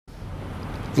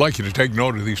I'd like you to take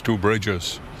note of these two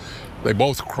bridges. They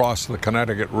both cross the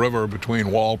Connecticut River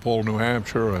between Walpole, New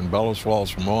Hampshire and Bellows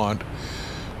Falls, Vermont.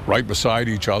 Right beside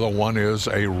each other, one is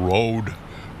a road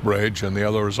bridge and the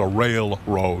other is a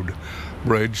railroad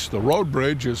bridge. The road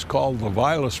bridge is called the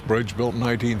Vilas Bridge, built in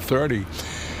 1930.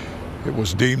 It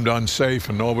was deemed unsafe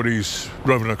and nobody's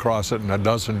driven across it in a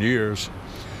dozen years.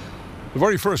 The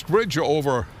very first bridge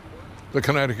over the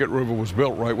Connecticut River was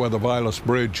built right where the Vilas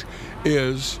Bridge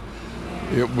is.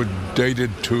 It was dated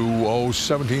to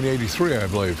 1783, I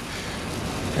believe.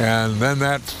 And then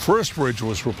that first bridge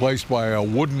was replaced by a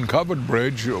wooden covered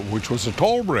bridge, which was a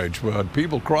toll bridge, but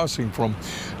people crossing from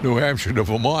New Hampshire to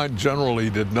Vermont generally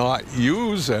did not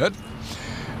use it.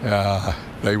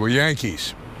 They were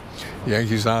Yankees.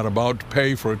 Yankees aren't about to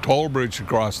pay for a toll bridge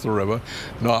across the river,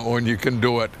 not when you can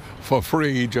do it for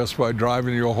free just by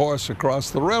driving your horse across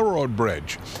the railroad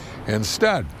bridge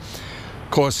instead.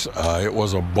 Of course, it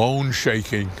was a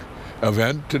bone-shaking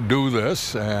event to do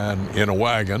this, and in a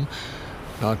wagon,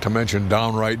 not to mention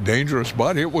downright dangerous,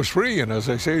 but it was free, and as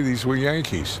I say, these were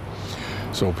Yankees,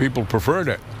 so people preferred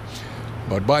it.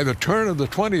 But by the turn of the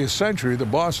 20th century, the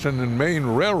Boston and Maine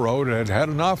Railroad had had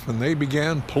enough, and they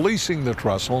began policing the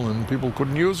trestle, and people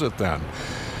couldn't use it then.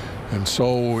 And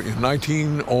so in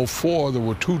 1904, there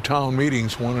were two town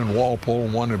meetings, one in Walpole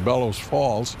and one in Bellows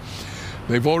Falls.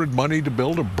 They voted money to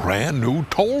build a brand new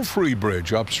toll-free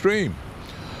bridge upstream.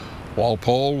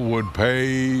 Walpole would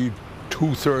pay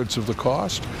 2/3 of the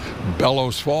cost.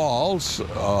 Bellows Falls,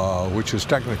 which is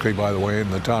technically, by the way, in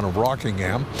the town of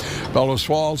Rockingham, Bellows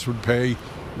Falls would pay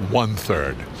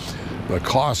 1/3 the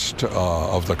cost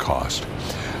of the cost.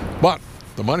 But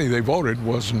the money they voted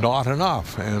was not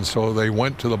enough, and so they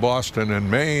went to the Boston and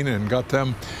Maine and got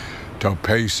them to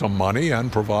pay some money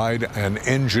and provide an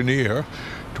engineer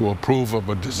to approve of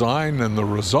a design, and the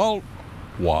result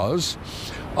was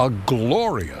a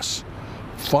glorious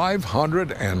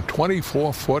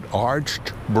 524-foot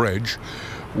arched bridge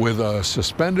with a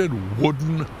suspended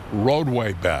wooden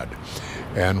roadway bed.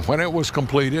 And when it was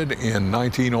completed in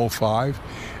 1905,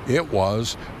 it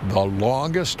was the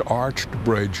longest arched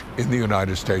bridge in the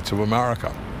United States of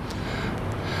America.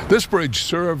 This bridge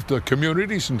served the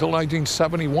communities until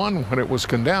 1971, when it was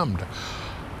condemned.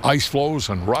 Ice flows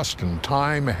and rust and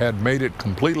time had made it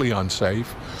completely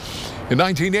unsafe. In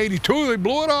 1982, they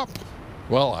blew it up.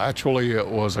 Well, actually, it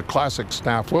was a classic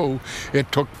snafu.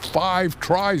 It took 5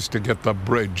 tries to get the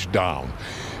bridge down.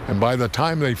 And by the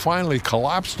time they finally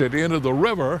collapsed it into the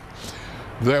river,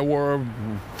 there were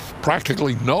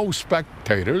practically no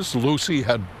spectators. Lucy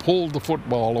had pulled the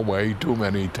football away too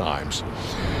many times.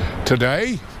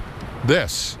 Today,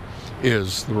 this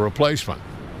is the replacement.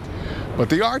 But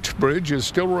the arch bridge is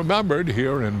still remembered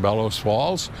here in Bellows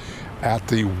Falls at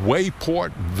the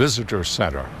Wayport Visitor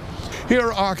Center.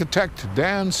 Here, architect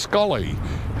Dan Scully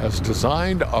has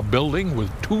designed a building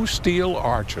with 2 steel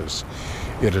arches.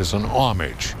 It is an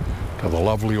homage to the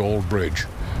lovely old bridge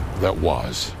that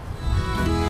was.